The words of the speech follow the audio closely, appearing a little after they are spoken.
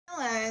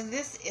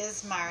This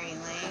is Myrie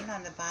Lane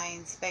on the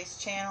Buying Space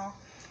channel.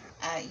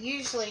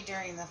 Usually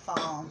during the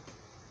fall,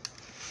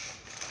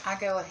 I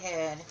go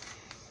ahead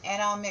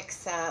and I'll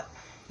mix up.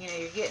 You know,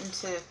 you're getting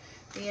to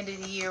the end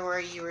of the year where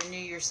you renew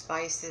your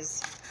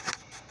spices.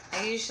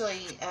 I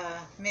usually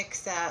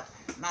mix up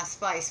my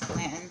spice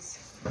blends.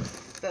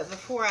 But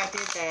before I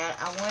did that,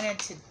 I wanted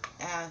to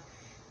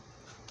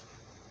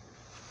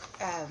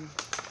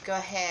go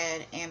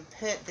ahead and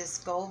put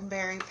this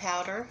GoldenBerry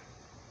powder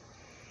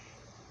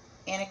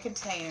in a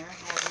container.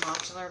 I have a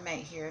modular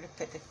mate here to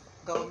put the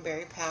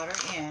GoldenBerry powder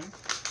in.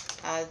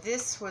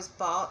 This was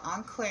bought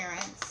on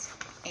clearance,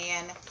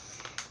 and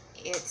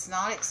it's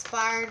not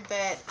expired,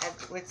 but I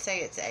would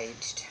say it's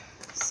aged.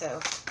 So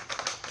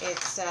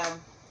it's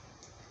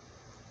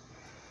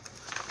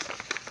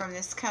from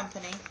this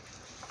company.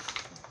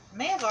 I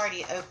may have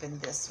already opened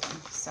this one,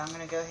 so I'm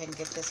going to go ahead and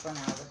get this one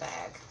out of the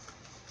bag.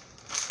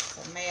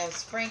 So I may have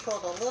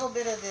sprinkled a little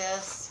bit of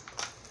this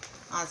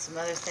on some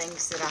other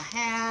things that I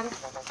had.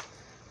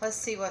 Let's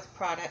see what the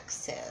product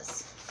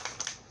says.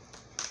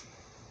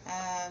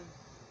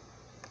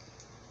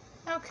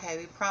 Okay,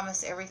 we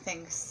promise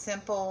everything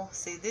simple.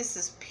 See, this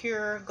is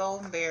pure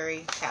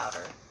GoldenBerry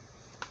powder.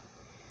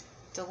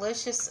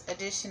 Delicious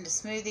addition to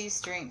smoothies,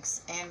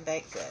 drinks, and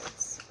baked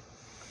goods.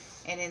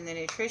 And in the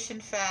nutrition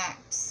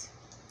facts,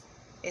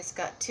 it's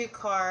got 2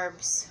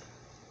 carbs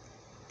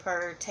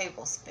per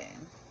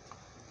tablespoon.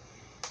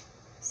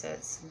 So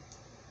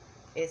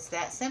it's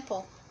that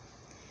simple.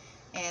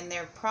 And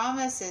their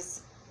promise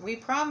is, we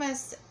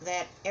promise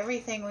that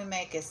everything we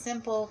make is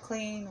simple,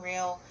 clean,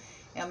 real.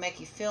 It'll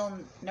make you feel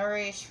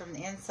nourished from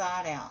the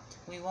inside out.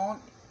 We won't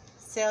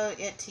sell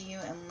it to you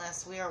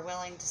unless we are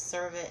willing to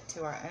serve it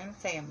to our own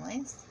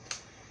families.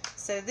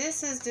 So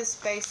this is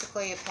just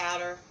basically a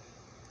powder.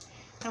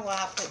 I don't know why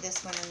I put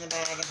this one in the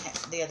bag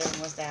and the other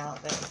one was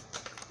out, but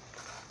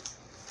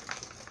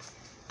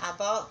I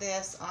bought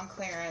this on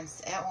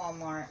clearance at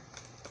Walmart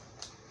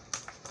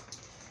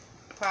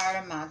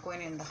prior to my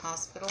going into the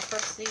hospital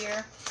first of the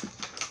year.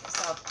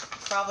 So I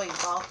probably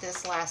bought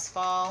this last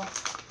fall.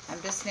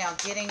 I'm just now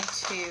getting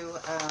to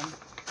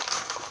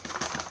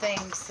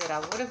things that I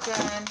would have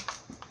done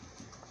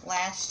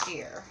last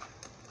year.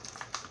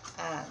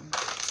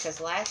 Because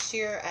last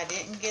year I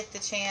didn't get the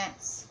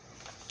chance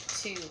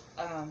to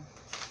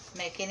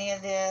make any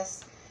of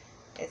this.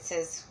 It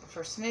says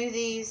for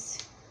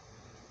smoothies,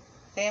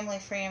 family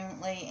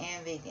friendly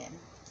and vegan.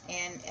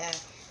 And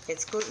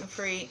it's gluten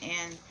free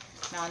and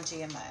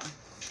non-GMO.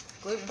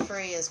 Gluten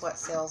free is what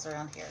sells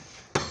around here.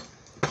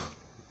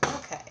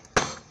 Okay.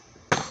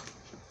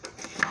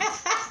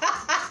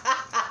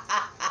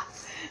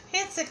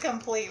 It's a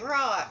complete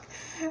rock.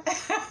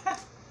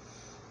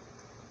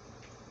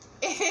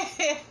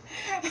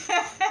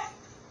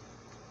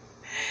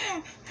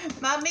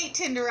 My meat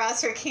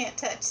tenderizer can't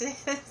touch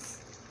this.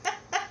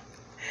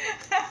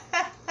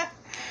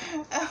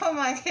 Oh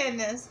my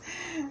goodness.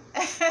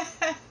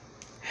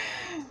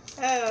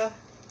 Oh,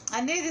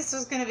 I knew this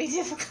was going to be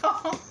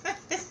difficult.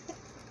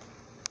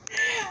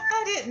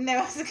 I didn't know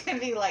it was going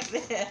to be like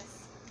this.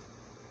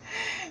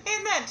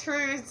 Isn't that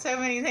true? So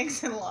many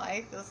things in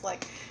life. It's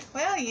like,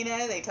 well, you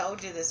know, they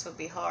told you this would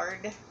be hard.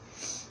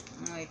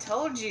 And they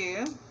told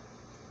you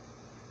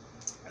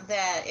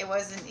that it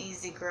wasn't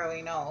easy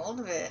growing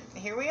old, but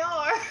here we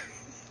are.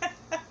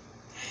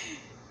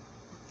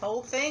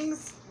 Whole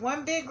thing's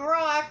one big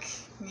rock.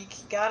 You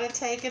gotta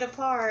take it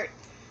apart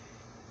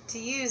to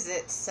use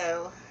it,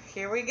 so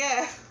here we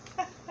go.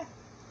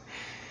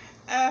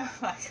 Oh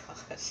my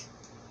gosh.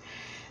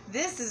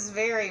 This is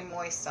very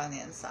moist on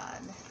the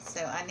inside,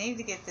 so I need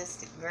to get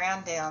this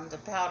ground down to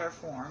powder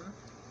form.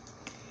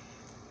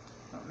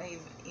 I don't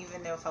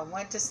even know if I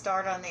want to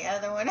start on the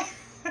other one.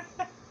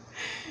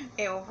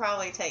 It will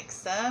probably take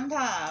some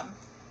time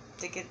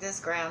to get this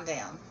ground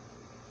down.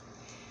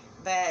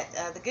 But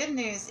the good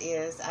news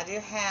is I do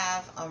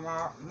have a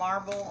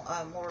marble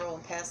mortar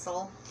and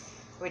pestle,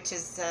 which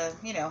is,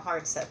 you know,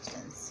 hard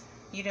substance.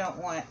 You don't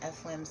want a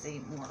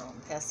flimsy mortar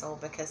and pestle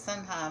because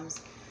sometimes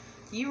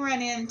you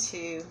run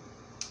into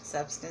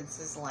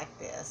substances like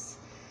this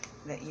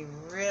that you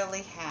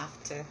really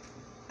have to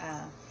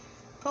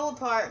pull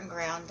apart and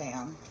ground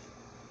down.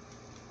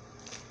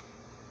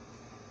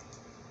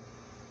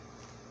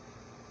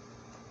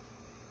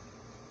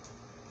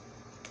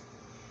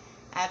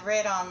 I'd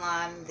read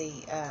online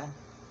the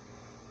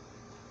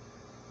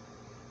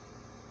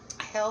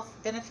health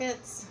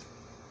benefits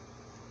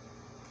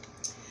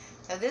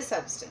of this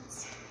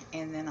substance,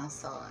 and then I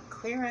saw it on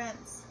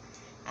clearance.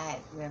 I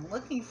had been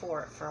looking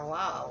for it for a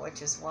while,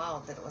 which is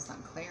wild that it was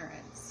on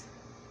clearance.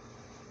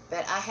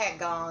 But I had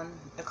gone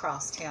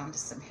across town to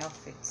some health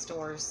food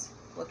stores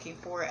looking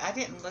for it. I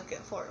didn't look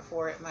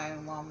for it at my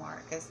own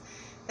Walmart because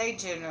they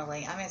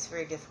generally, I mean, it's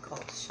very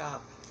difficult to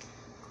shop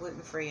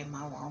gluten-free in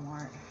my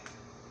Walmart.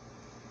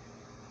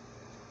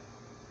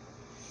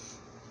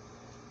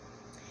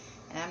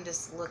 And I'm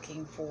just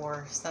looking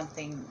for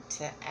something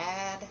to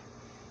add,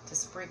 to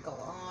sprinkle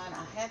on.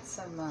 I had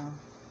some, I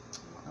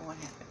don't know what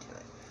happened to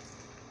it.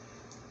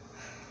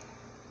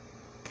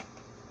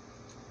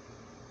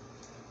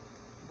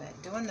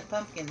 doing the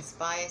pumpkin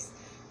spice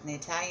and the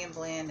Italian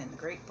blend and the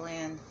Greek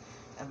blend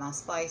of my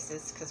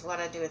spices, because what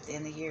I do at the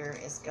end of the year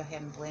is go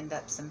ahead and blend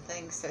up some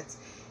things so it's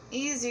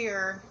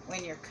easier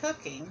when you're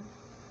cooking.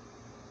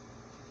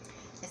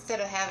 Instead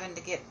of having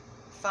to get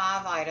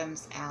 5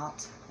 items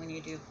out when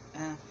you do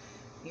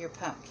your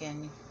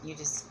pumpkin, you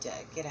just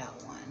get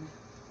out 1.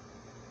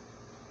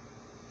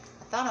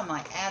 I thought I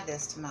might add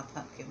this to my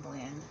pumpkin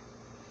blend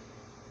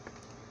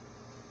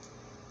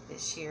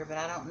this year, but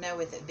I don't know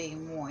with it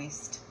being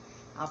moist.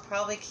 I'll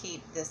probably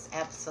keep this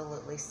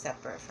absolutely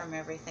separate from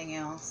everything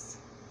else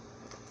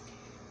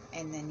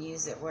and then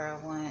use it where I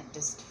want it,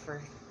 just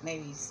for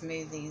maybe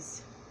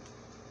smoothies.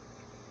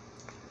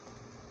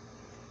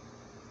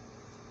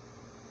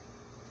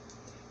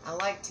 I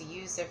like to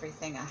use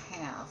everything I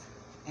have,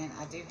 and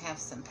I do have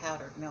some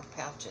powdered milk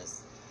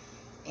pouches.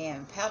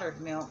 And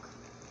powdered milk,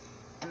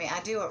 I mean,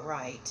 I do it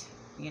right,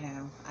 you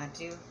know. I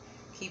do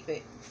keep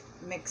it,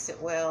 mix it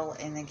well,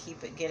 and then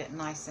get it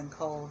nice and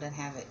cold and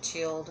have it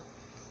chilled.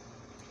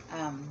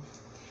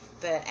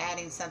 But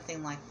adding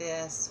something like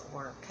this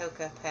or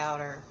cocoa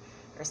powder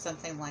or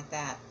something like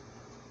that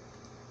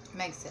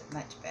makes it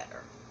much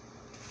better.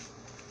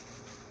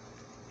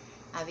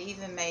 I've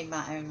even made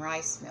my own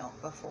rice milk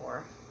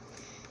before.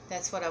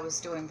 That's what I was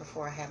doing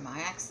before I had my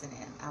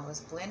accident. I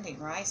was blending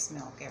rice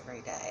milk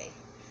every day,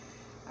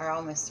 or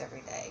almost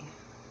every day,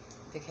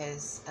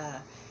 because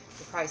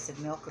the price of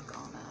milk had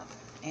gone up.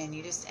 And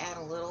you just add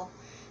a little,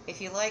 if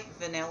you like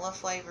vanilla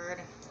flavored,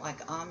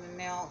 like almond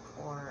milk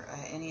or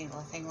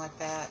anything like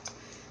that,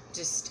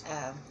 just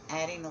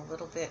adding a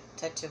little bit,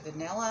 touch of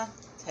vanilla,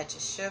 touch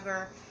of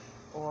sugar,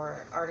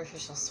 or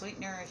artificial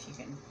sweetener if you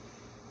can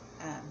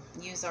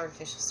use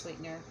artificial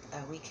sweetener.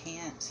 We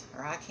can't,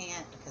 or I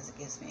can't, because it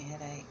gives me a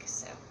headache.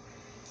 So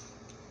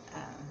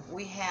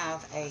we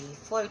have a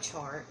flow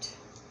chart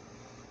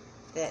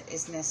that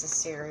is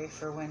necessary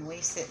for when we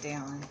sit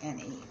down and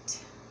eat,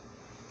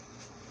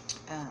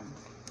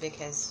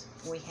 because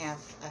we have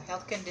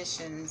health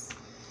conditions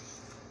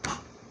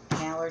and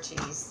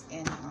allergies,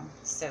 and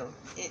so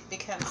it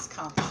becomes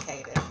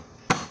complicated.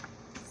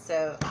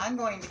 So I'm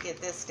going to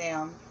get this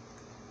down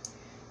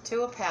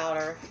to a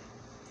powder,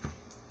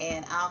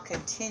 and I'll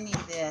continue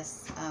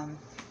this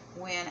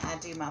when I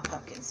do my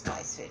pumpkin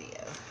spice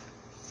video.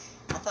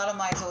 I thought I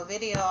might as well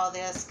video all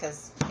this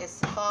because it's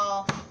the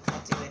fall. I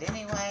do it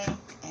anyway,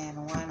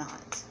 and why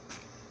not?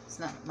 It's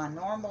not my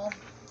normal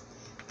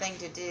thing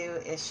to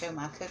do, is show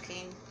my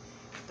cooking,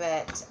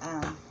 but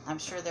I'm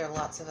sure there are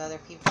lots of other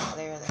people out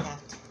there that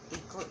have to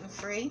eat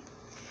gluten-free,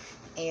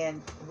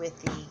 and with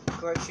the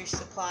grocery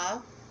supply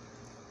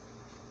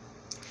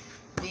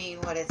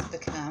being what it's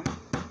become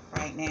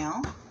right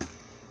now,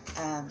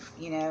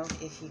 you know,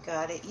 if you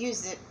got it,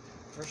 use it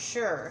for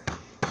sure.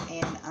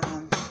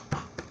 And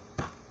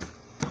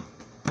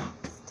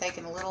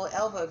taking a little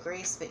elbow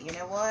grease, but you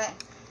know what?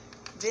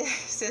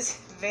 This is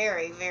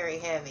very, very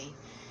heavy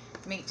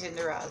meat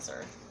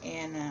tenderizer,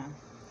 and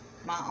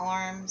my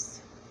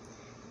arms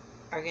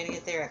are going to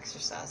get their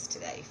exercise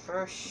today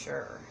for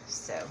sure.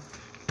 So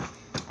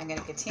I'm going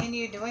to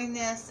continue doing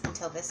this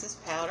until this is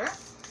powder,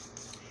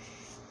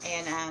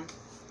 and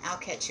I'll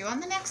catch you on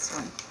the next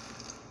one.